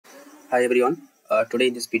Hi everyone. Today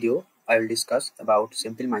in this video, I will discuss about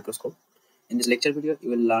simple microscope. In this lecture video, you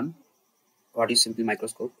will learn what is simple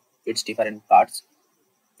microscope, its different parts,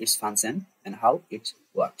 its function, and how it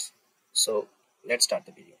works. So let's start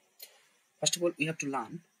the video. First of all, we have to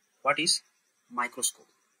learn what is microscope.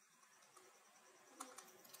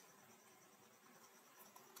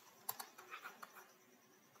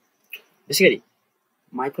 Basically,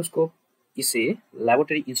 microscope is a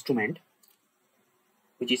laboratory instrument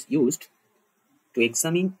which is used to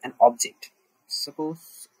examine an object.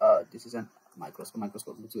 Suppose this is a microscope.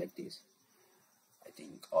 Microscope looks like this. I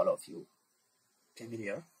think all of you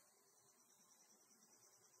familiar.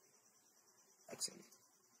 Actually,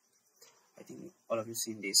 I think all of you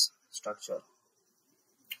seen this structure.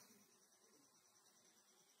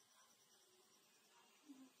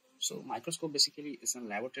 So microscope basically is a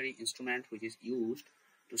laboratory instrument which is used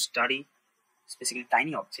to study specifically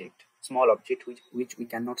tiny object, small object which we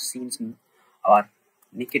cannot see in our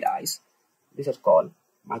naked eyes. These are called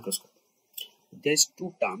microscope. There's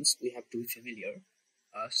two terms we have to be familiar.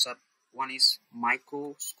 One is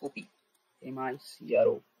microscopy,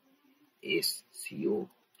 MICROSCOPY.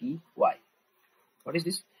 What is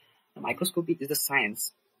this? The microscopy is the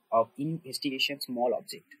science of investigation small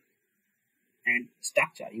object and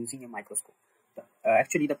structure using a microscope.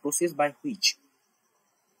 Actually, the process by which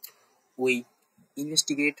we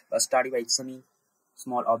investigate or study by examining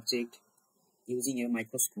small object using a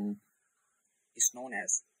microscope is known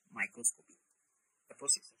as microscopy. The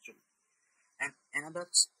process actually. And another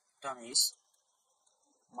term is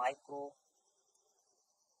microscopic.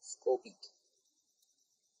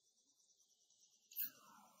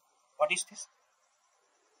 What is this?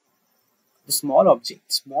 The small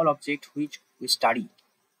object which we study,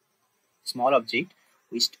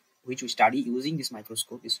 which we study using this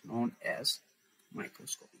microscope is known as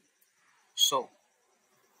microscopy. So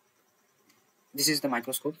this is the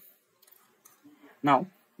microscope. Now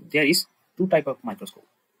there is two type of microscope.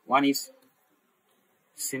 One is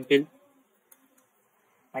simple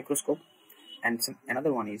microscope and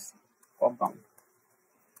another one is compound.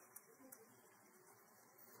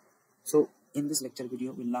 So in this lecture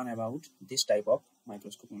video we'll learn about this type of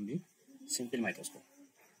microscope only, simple microscope.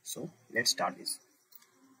 So let's start this.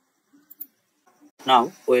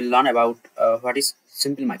 Now we'll learn about what is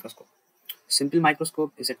simple microscope. Simple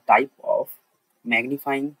microscope is a type of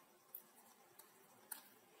magnifying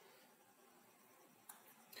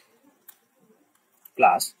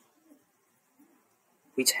glass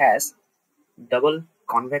which has double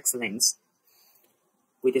convex lens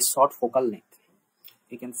with a short focal length.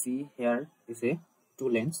 You can see here is a two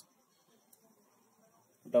lens,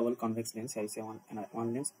 double convex lens. Here is a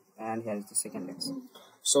one lens, and here is the second lens.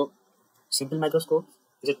 So simple microscope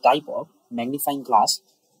is a type of magnifying glass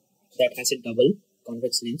that has a double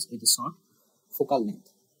convex lens with a short focal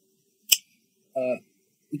length.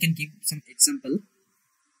 We can give some example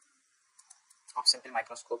of simple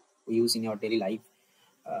microscope we use in our daily life,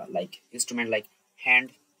 like instrument like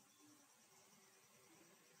hand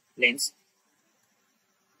lens,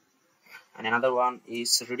 and another one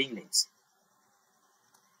is reading lens.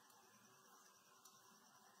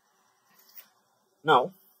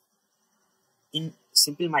 Now in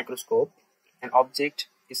simple microscope, an object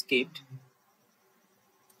is kept.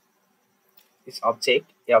 The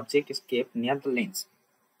object is kept near the lens.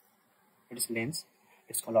 It is lens.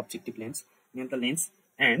 It's called objective lens, near the lens,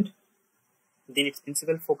 and then its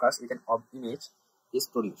principal focus with an image is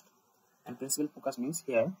produced. And principal focus means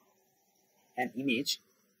here an image,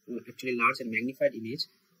 actually large and magnified image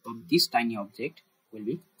of this tiny object will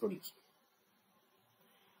be produced.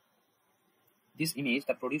 This image,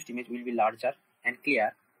 the produced image, will be larger and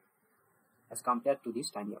clear as compared to this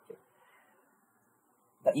tiny object.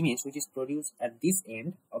 The image which is produced at this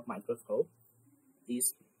end of microscope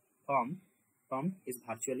is formed is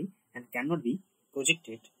virtually and cannot be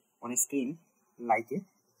projected on a screen like a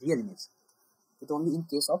real image. It only in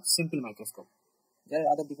case of simple microscope. There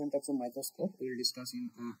are other different types of microscope we will discuss in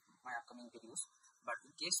my upcoming videos. But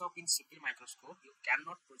in case of simple microscope, you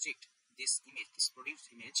cannot project this image, this produced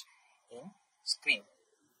image, in screen.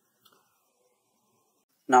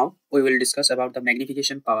 Now we will discuss about the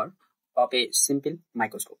magnification power of a simple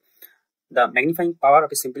microscope. The magnifying power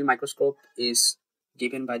of a simple microscope is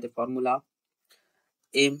given by the formula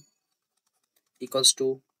M equals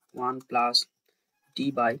to 1 plus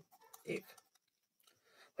D by F,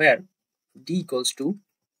 where D equals to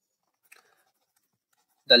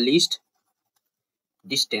the least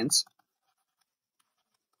distance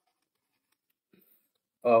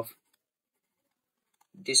of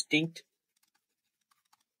distinct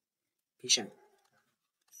vision,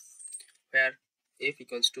 where F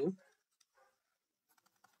equals to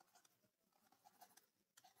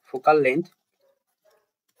focal length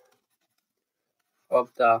of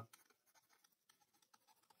the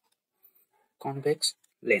convex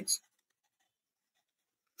lens.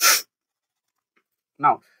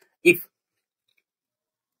 Now, if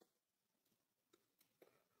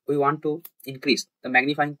we want to increase the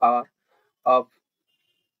magnifying power of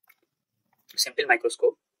simple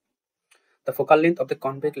microscope, the focal length of the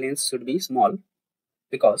convex lens should be small,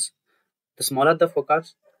 because the smaller the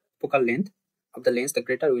focal length of the lens, the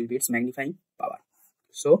greater will be its magnifying power.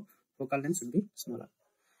 So, focal length should be smaller.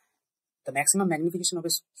 The maximum magnification of a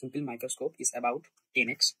simple microscope is about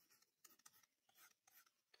 10x,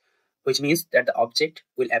 which means that the object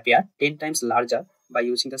will appear 10 times larger by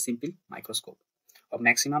using the simple microscope of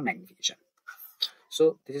maximum magnification.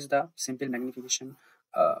 So, this is the simple magnification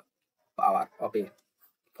power of a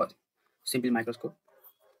simple microscope.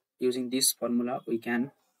 Using this formula, we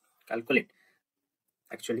can calculate.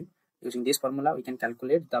 Actually, using this formula, we can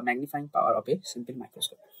calculate the magnifying power of a simple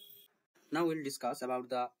microscope. Now we'll discuss about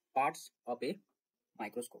the parts of a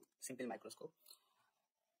microscope, simple microscope.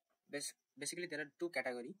 Basically, there are two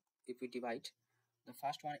categories if we divide. The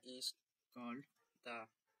first one is called the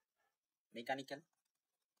mechanical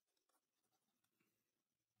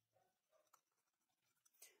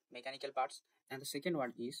parts, and the second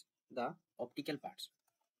one is the optical parts.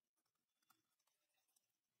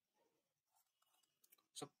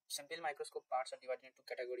 So simple microscope parts are divided into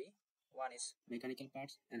category. One is mechanical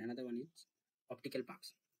parts and another one is optical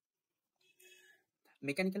parts.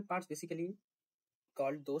 Mechanical parts basically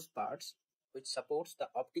called those parts which supports the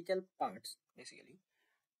optical parts basically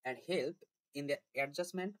and help in the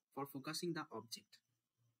adjustment for focusing the object.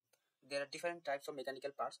 There are different types of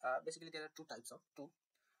mechanical parts. Basically there are two types of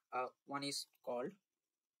one is called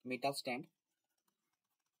metal stand.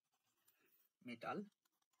 Metal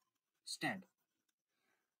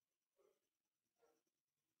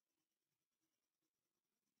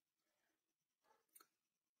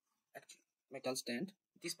stand.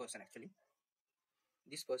 This person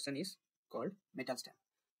is called metal stand.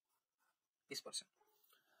 This person.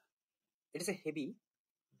 It is a heavy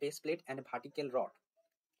base plate and a vertical rod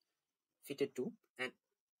fitted to and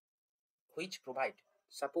which provide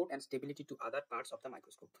support and stability to other parts of the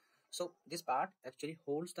microscope. So this part actually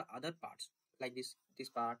holds the other parts like this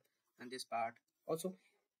part and this part. Also,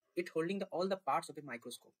 it holding all the parts of a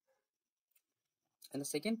microscope. And the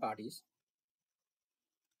second part is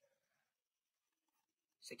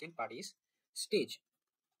stage.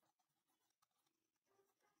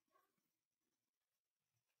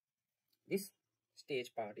 This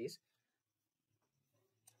stage part is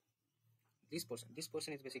this portion. This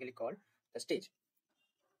portion is basically called the stage.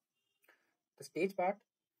 The stage part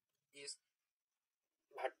is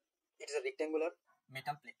a rectangular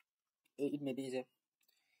metal plate. It may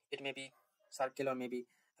be circle or maybe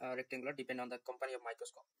rectangular, depending on the company of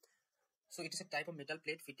microscope. So it is a type of metal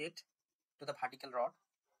plate fitted to the vertical rod.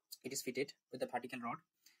 It is fitted with the vertical rod,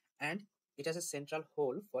 and it has a central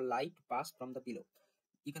hole for light to pass from the below.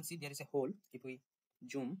 You can see there is a hole. If we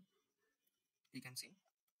zoom, you can see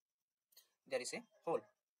there is a hole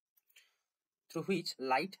through which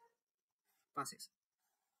light passes.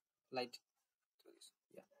 Light through this.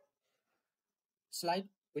 Yeah. Slide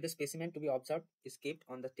with a specimen to be observed is kept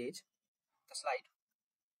on the stage. The slide,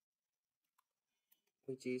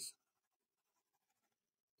 which is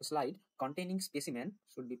the slide containing specimen,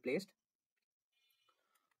 should be placed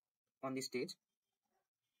on the stage.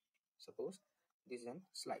 Suppose this is a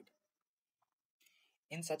slide.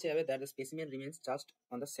 In such a way that the specimen remains just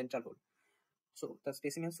on the central hole. So the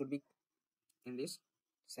specimen should be in this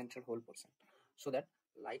central hole portion, so that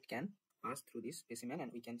light can pass through this specimen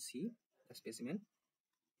and we can see the specimen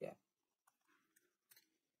here.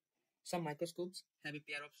 Some microscopes have a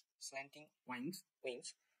pair of slanting wings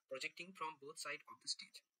projecting from both sides of the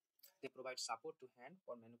stage. They provide support to hand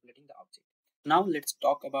for manipulating the object. Now let's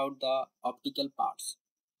talk about the optical parts.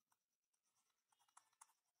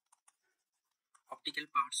 Optical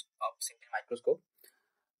parts of simple microscope.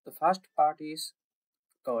 The first part is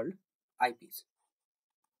called eyepiece.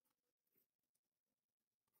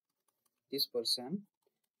 This portion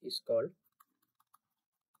is called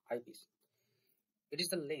eyepiece. It is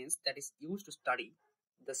the lens that is used to study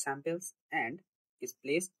the samples and is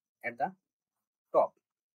placed at the top.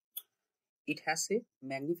 It has a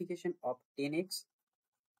magnification of 10x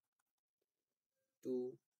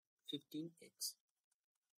to 15x.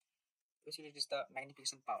 Basically, it is the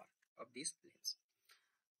magnification power of this lens.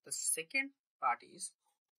 The second part is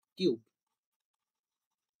tube.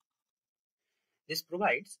 This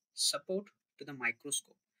provides support to the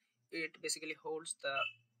microscope. It basically holds the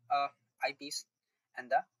eyepiece and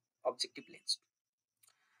the objective lens.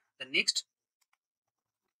 The next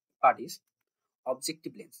part is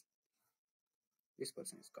objective lens. This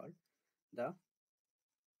portion is called the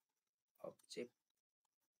objective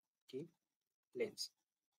lens.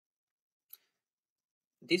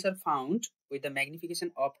 These are found with the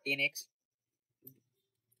magnification of 10x.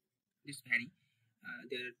 This vary.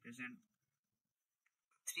 There are present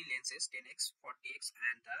three lenses, 10x, 40x,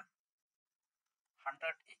 and the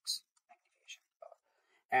 100x magnification power,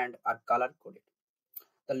 and are color coded.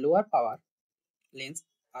 The lower power lens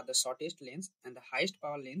are the shortest lens, and the highest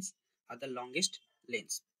power lens are the longest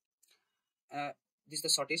lens. This is the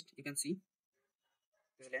shortest. You can see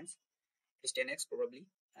this lens is 10x probably,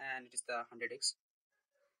 and it is the 100x,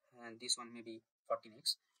 and this one may be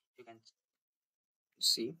 14x. You can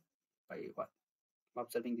see by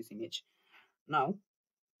observing this image. Now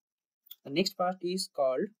the next part is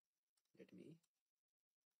called,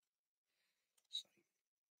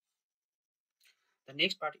 the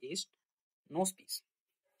next part is nose piece.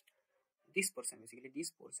 This portion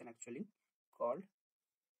actually called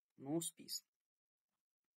nose piece.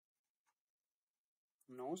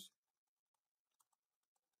 Nose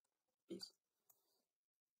piece.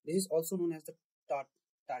 This is also known as the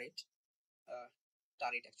turret.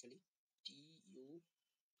 Turret actually, T-U-R-R-E-T.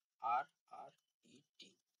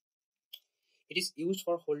 It is used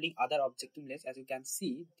for holding other objective lens. As you can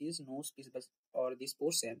see, this nose piece or this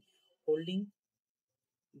portion holding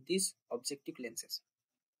these objective lenses,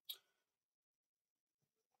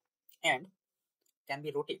 and can be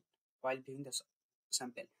rotated while viewing the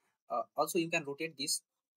sample. Also, you can rotate this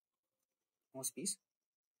nose piece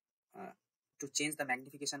to change the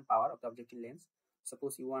magnification power of the objective lens.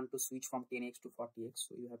 Suppose you want to switch from 10x to 40x,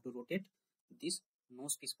 so you have to rotate this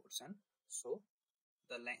nose piece portion, so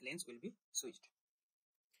the lens will be switched.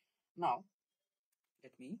 Now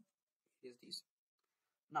let me use this.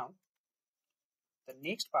 Now the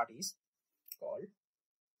next part is called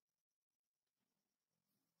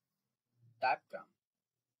diaphragm.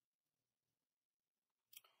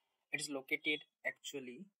 It is located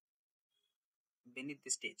actually beneath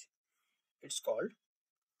the stage. It's called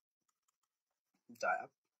diaphragm.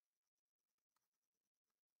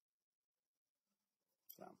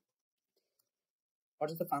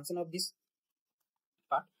 What is the function of this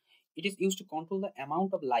part? It is used to control the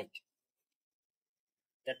amount of light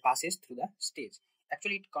that passes through the stage.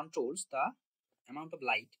 Actually, it controls the amount of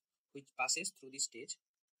light which passes through the stage.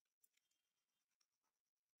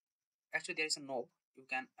 Actually, there is a knob. You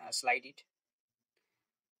can slide it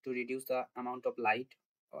to reduce the amount of light,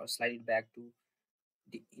 or slide it back to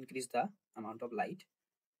increase the amount of light.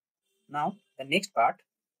 Now the next part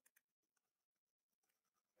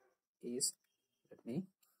is,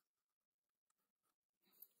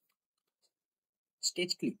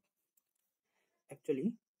 stage clip.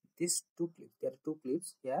 Actually, these two clips, there are two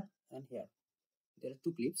clips here and here. There are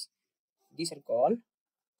two clips. These are called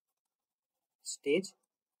stage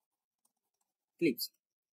clips.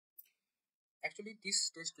 Actually, these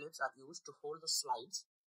stage clips are used to hold the slides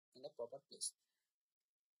in the proper place.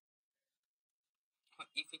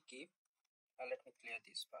 If we keep, let me clear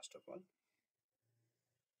this first of all.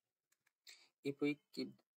 If we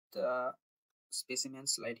keep the specimen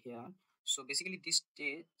slide here, so basically this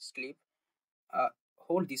stage clip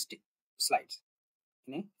hold these slides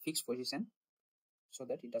in a fixed position so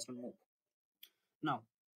that it does not move. Now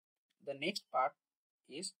the next part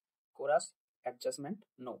is chorus adjustment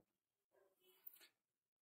knob.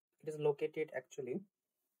 It is located actually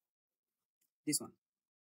this one,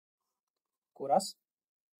 chorus.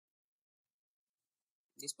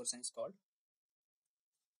 This portion is called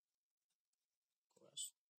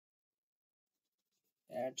chorus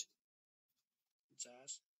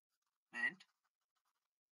adjustment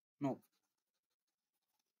knob.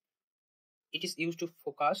 It is used to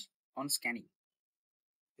focus on scanning.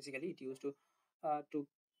 Basically, it used to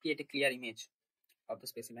create a clear image of the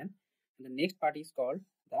specimen. And the next part is called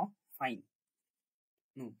the fine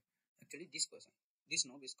knob. Actually, this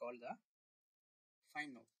knob is called the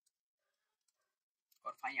fine knob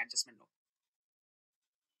or fine adjustment knob.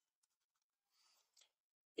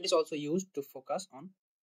 It is also used to focus on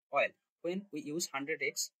oil. When we use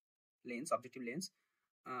 100x lens, objective lens,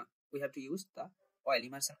 we have to use the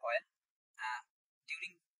immersion oil.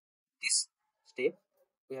 During this step,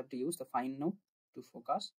 we have to use the fine knob to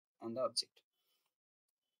focus on the object.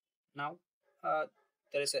 Now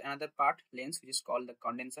there is another part lens which is called the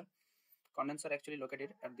condenser. Condenser actually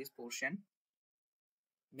located at this portion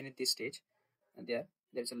beneath this stage, and there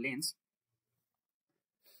is a lens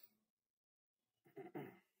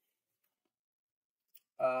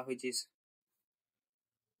which is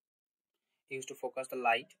used to focus the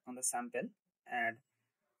light on the sample, and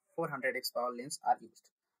 400x power lens are used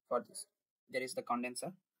for this. There is the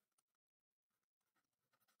condenser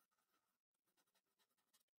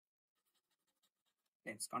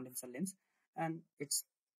lens, and its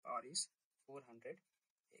power is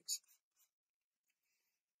 400x.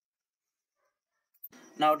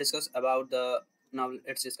 Now let's discuss about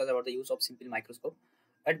the use of simple microscope.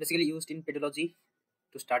 It's basically used in pedology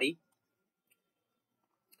to study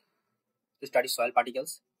soil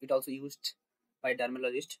particles. It also used by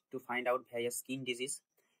dermatologists to find out various skin disease.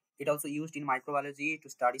 It also used in microbiology to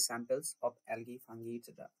study samples of algae, fungi,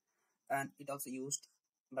 etc. And it also used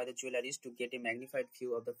by the jewelerists to get a magnified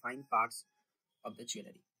view of the fine parts of the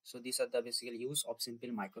jewelry. So these are the basic use of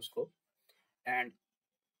simple microscope. And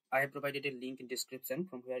I have provided a link in description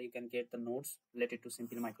from where you can get the notes related to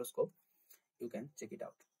simple microscope. You can check it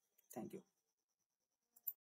out. Thank you.